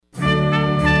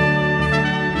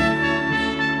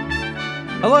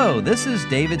Hello, this is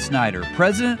David Snyder,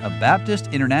 President of Baptist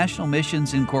International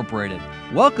Missions Incorporated,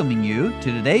 welcoming you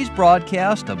to today's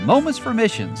broadcast of Moments for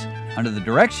Missions under the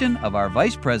direction of our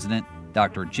Vice President,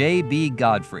 Dr. J.B.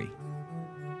 Godfrey.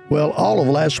 Well, all of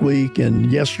last week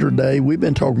and yesterday, we've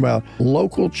been talking about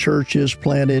local churches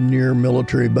planted near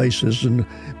military bases. And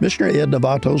Missionary Ed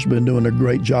Navato's been doing a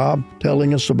great job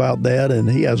telling us about that, and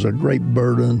he has a great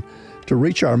burden to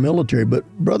reach our military. But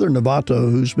Brother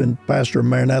Navato, who's been pastor of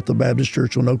Maranatha Baptist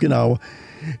Church in Okinawa,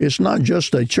 it's not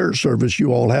just a church service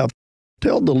you all have.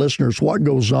 Tell the listeners what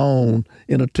goes on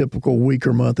in a typical week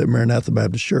or month at Maranatha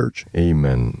Baptist Church.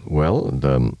 Amen. Well,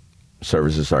 the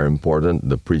services are important,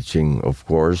 the preaching, of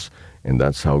course, and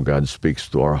that's how God speaks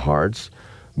to our hearts.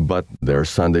 But there's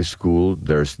Sunday school,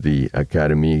 there's the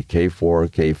academy, K4,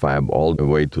 K5, all the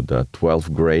way to the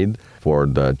 12th grade for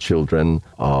the children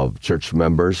of church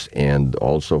members and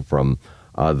also from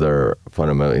other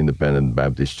fundamental independent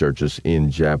Baptist churches in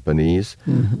Japanese.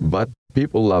 Mm-hmm. But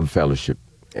people love fellowship.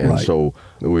 And right. So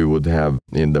we would have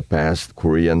in the past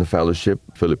Korean fellowship,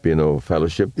 Filipino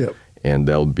fellowship. Yep. And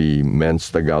there'll be men's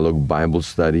Tagalog Bible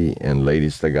study and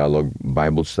ladies Tagalog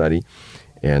Bible study.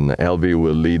 And LV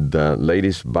will lead the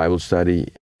ladies Bible study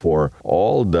for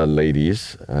all the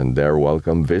ladies, and they're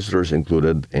welcome, visitors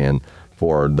included. And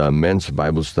for the men's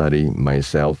Bible study,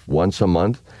 myself, once a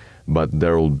month. But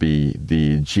there will be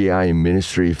the GI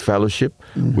Ministry Fellowship.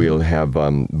 Mm-hmm. We'll have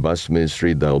bus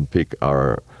ministry that'll pick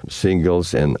our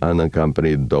singles and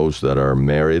unaccompanied, those that are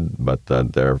married, but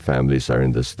their families are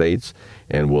in the States.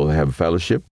 And we'll have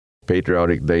fellowship.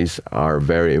 Patriotic Days are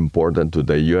very important to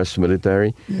the U.S.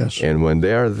 military. Yes. And when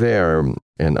they are there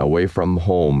and away from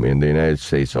home in the United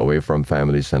States, away from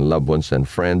families and loved ones and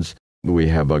friends, we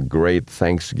have a great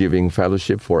Thanksgiving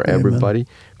fellowship for Amen. Everybody,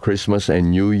 Christmas and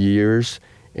New Year's.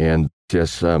 And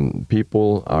just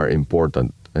people are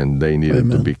important, and they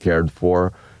need to be cared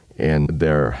for, and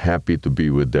they're happy to be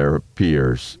with their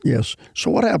peers. Yes.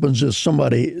 So what happens is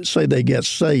somebody, say they get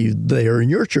saved there in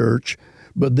your church,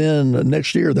 but then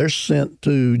next year they're sent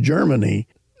to Germany.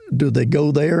 Do they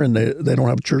go there and they don't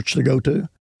have a church to go to?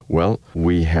 Well,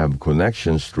 we have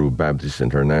connections through Baptist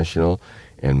International,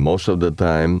 and most of the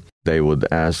time they would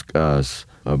ask us,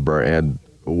 Brother Ed,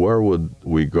 where would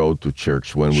we go to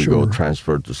church when we go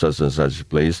transfer to such and such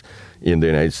place in the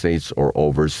United States or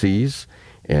overseas?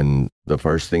 And the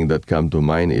first thing that comes to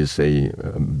mind is a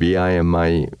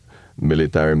BIMI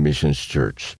Military Missions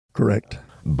Church. Correct.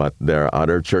 But there are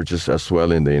other churches as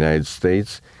well in the United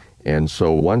States. And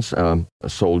so once a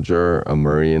soldier, a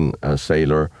Marine, a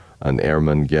sailor, an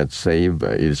airman gets saved,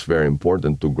 it is very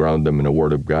important to ground them in the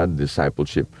Word of God,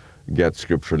 discipleship, get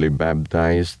scripturally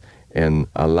baptized, and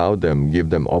allow them,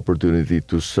 give them opportunity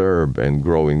to serve and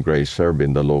grow in grace, serve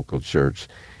in the local church.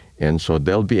 And so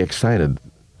they'll be excited.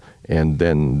 And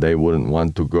then they wouldn't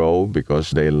want to go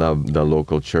because they love the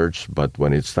local church. But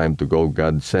when it's time to go,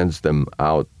 God sends them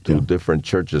out to different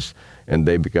churches, and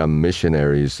they become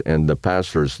missionaries. And the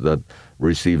pastors that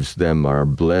receives them are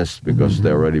blessed because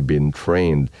they've already been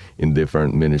trained in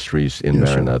different ministries in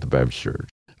Maranatha Baptist Church.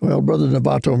 Well, Brother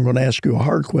Navato, I'm going to ask you a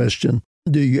hard question.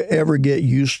 Do you ever get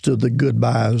used to the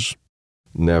goodbyes?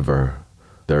 Never.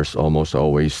 There's almost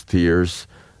always tears.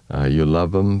 You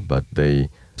love them, but they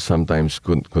sometimes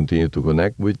continue to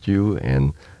connect with you,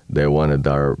 and they wanted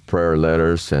our prayer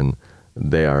letters, and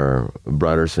they are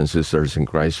brothers and sisters in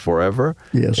Christ forever.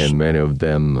 Yes. And many of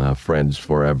them friends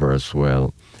forever as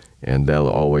well. And they'll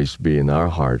always be in our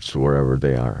hearts wherever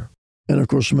they are. And of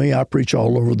course, me, I preach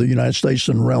all over the United States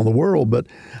and around the world, but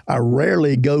I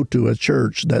rarely go to a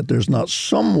church that there's not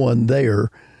someone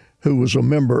there who was a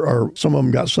member, or some of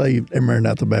them got saved at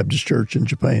Maranatha Baptist Church in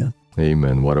Japan.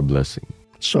 Amen. What a blessing.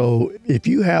 So if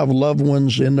you have loved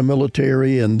ones in the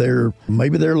military and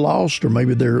maybe they're lost or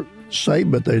maybe they're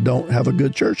saved, but they don't have a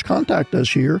good church, contact us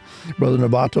here. Brother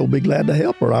Navato will be glad to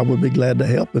help, or I would be glad to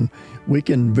help. And we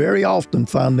can very often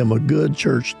find them a good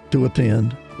church to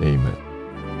attend. Amen.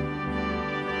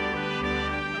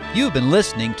 You've been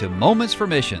listening to Moments for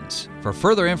Missions. For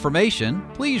further information,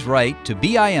 please write to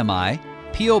BIMI,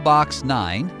 P.O. Box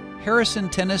 9, Harrison,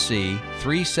 Tennessee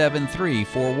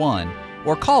 37341,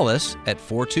 or call us at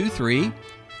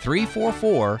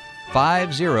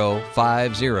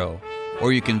 423-344-5050.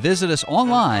 Or you can visit us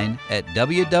online at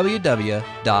www.bimi.org.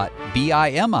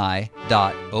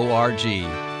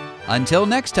 Until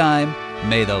next time,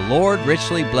 may the Lord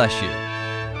richly bless you.